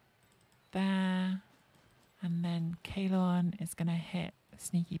there. And then Kalon is going to hit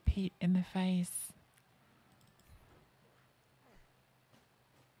Sneaky Pete in the face.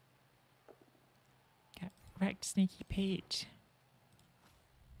 Get wrecked, Sneaky Pete.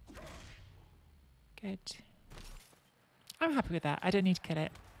 Good. I'm happy with that. I don't need to kill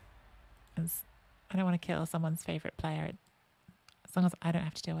it. I don't want to kill someone's favourite player. As long as I don't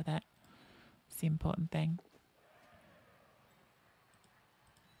have to deal with it. It's the important thing.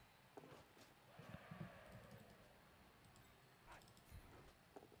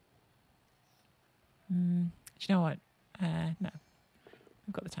 Do you know what? No.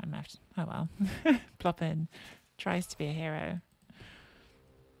 I've got the time left. Oh well. Plop in. Tries to be a hero.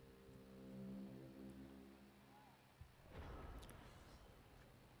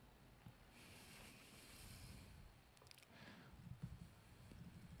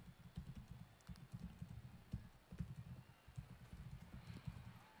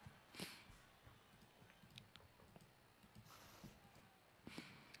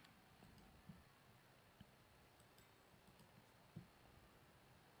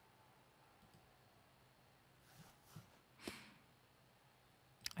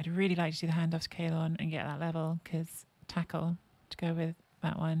 I'd really like to do the handoff to Kalon and get that level, because tackle to go with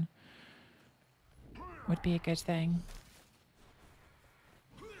that one would be a good thing.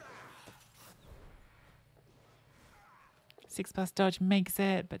 Six plus dodge makes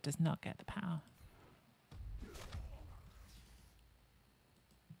it, but does not get the power.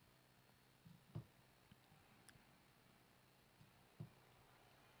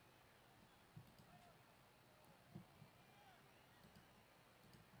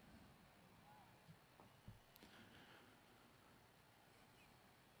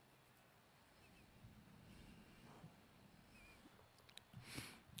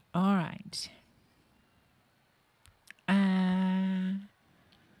 All right.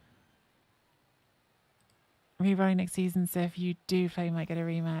 Rerolling next season, so if you do play, you might get a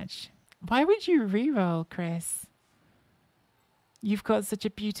rematch. Why would you reroll, Chris? You've got such a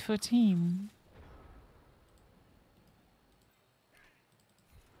beautiful team.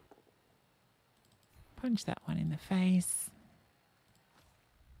 Punch that one in the face.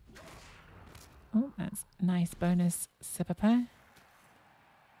 Oh, that's nice bonus superpower.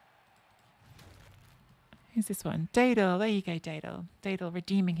 Who's this one? Daedal. There you go, Daedal. Daedal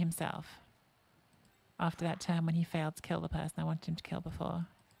redeeming himself after that turn when he failed to kill the person I wanted him to kill before.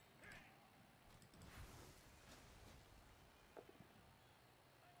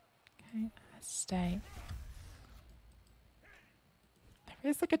 Okay, stay.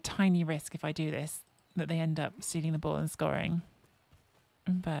 There is like a tiny risk if I do this that they end up stealing the ball and scoring.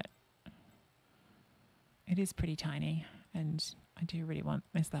 But it is pretty tiny and I do really want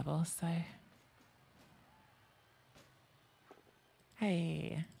this level, so...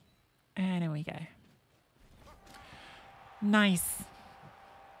 Hey, and here we go. Nice.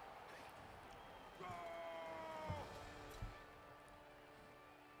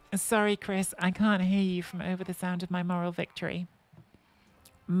 Sorry, Chris, I can't hear you from over the sound of my moral victory.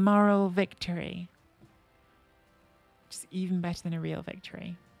 Moral victory. Which is even better than a real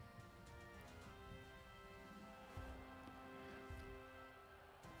victory.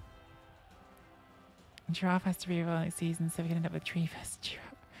 Giraffe has to reroll next season, so we can end up with tree first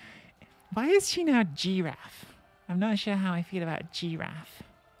giraffe. Why is she now giraffe? I'm not sure how I feel about giraffe.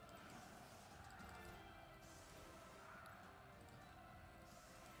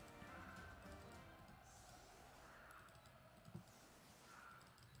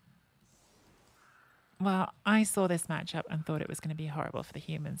 Well, I saw this matchup and thought it was going to be horrible for the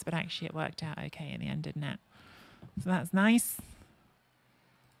humans, but actually it worked out okay in the end, didn't it? So that's nice.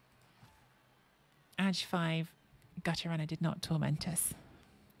 Edge 5, Gutter Runner did not torment us.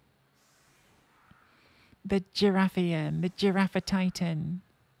 The Giraffian, the Giraffe Titan.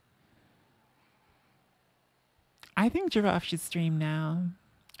 I think Giraffe should stream now.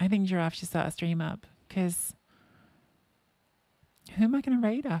 I think Giraffe should start a stream up, because who am I going to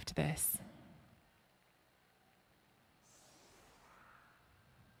raid after this?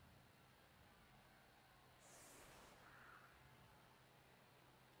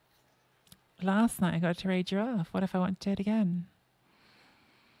 Last night I got to raid Giraffe. What if I want to do it again?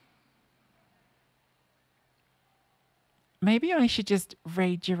 Maybe I should just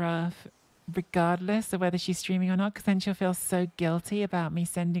raid Giraffe regardless of whether she's streaming or not, because then she'll feel so guilty about me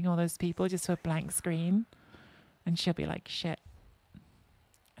sending all those people just to a blank screen. And she'll be like, shit.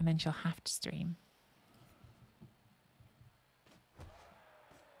 And then she'll have to stream.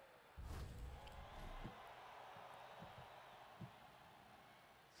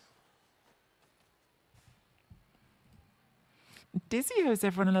 Dizzy owes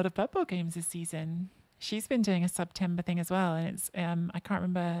everyone a lot of Blood Bowl games this season. She's been doing a September thing as well, and it's I can't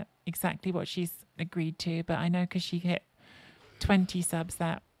remember exactly what she's agreed to, but I know because she hit 20 subs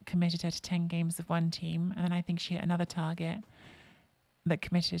that committed her to 10 games of one team, and then I think she hit another target that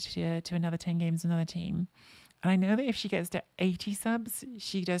committed to another 10 games of another team. And I know that if she gets to 80 subs,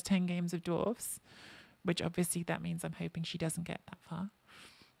 she does 10 games of dwarfs, which obviously that means I'm hoping she doesn't get that far.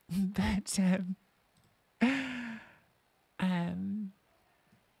 But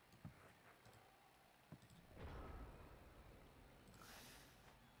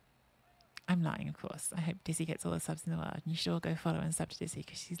I'm lying, of course. I hope Dizzy gets all the subs in the world. And you should all go follow and sub to Dizzy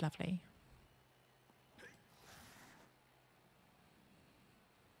because she's lovely.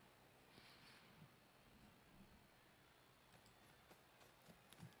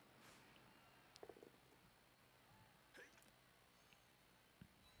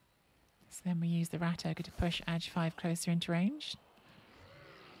 So then we use the Rat Ogre to push Edge 5 closer into range.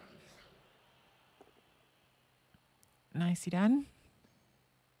 Nicely done.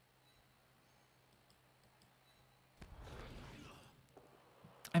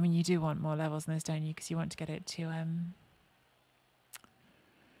 I mean, you do want more levels in this, don't you? Because you want to get it to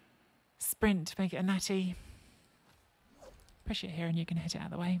sprint, make it a natty. Push it here and you can hit it out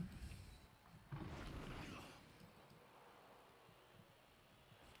of the way.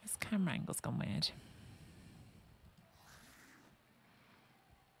 This camera angle's gone weird.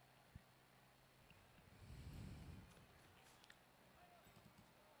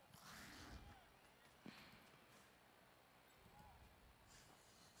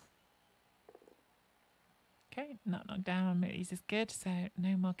 Okay, not knocked down. Moody's is good, so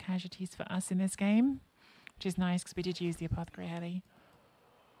no more casualties for us in this game, which is nice because we did use the apothecary heli.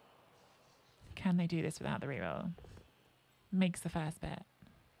 Can they do this without the reroll? Makes the first bit.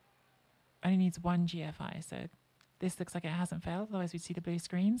 Only needs 1 GFI, so this looks like it hasn't failed, otherwise we'd see the blue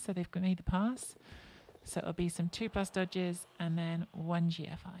screen, so they've made the pass. So it'll be some 2+ dodges and then 1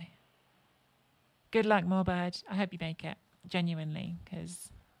 GFI. Good luck, Moorbird. I hope you make it, genuinely, because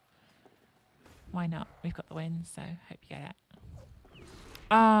why not? We've got the win, so hope you get it.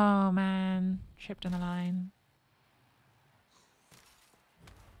 Oh, man. Tripped on the line.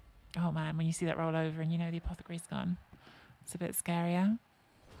 Oh, man, when you see that roll over and you know the apothecary's gone, it's a bit scarier.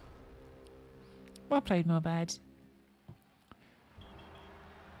 Well played, Moorbird.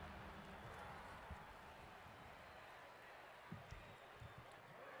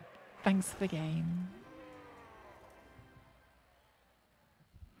 Thanks for the game.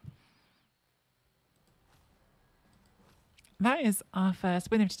 That is our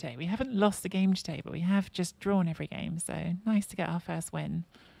first win of today. We haven't lost a game today, but we have just drawn every game. So nice to get our first win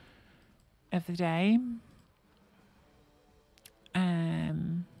of the day.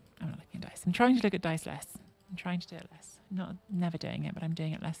 I'm not looking at dice. I'm trying to look at dice less. I'm trying to do it less. Never doing it, but I'm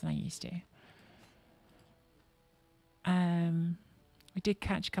doing it less than I used to. We did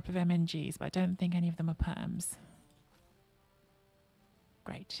catch a couple of MNGs, but I don't think any of them are perms.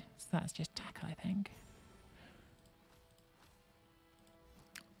 Great. So that's just tackle, I think.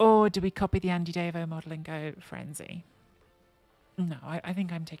 Or do we copy the Andy Davo model and go frenzy? No, I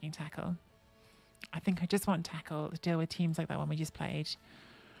think I'm taking tackle. I think I just want tackle to deal with teams like that one we just played.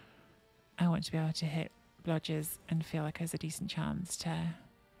 I want to be able to hit blodgers and feel like there's a decent chance to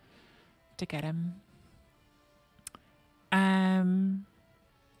get him. Are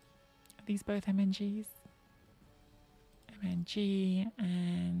these both MNGs? MNG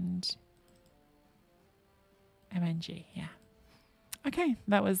and MNG, yeah. Okay,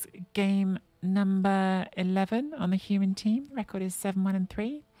 that was game number 11 on the human team. The record is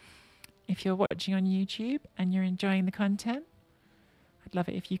 7-1-3. If you're watching on YouTube and you're enjoying the content, I'd love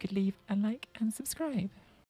it if you could leave a like and subscribe.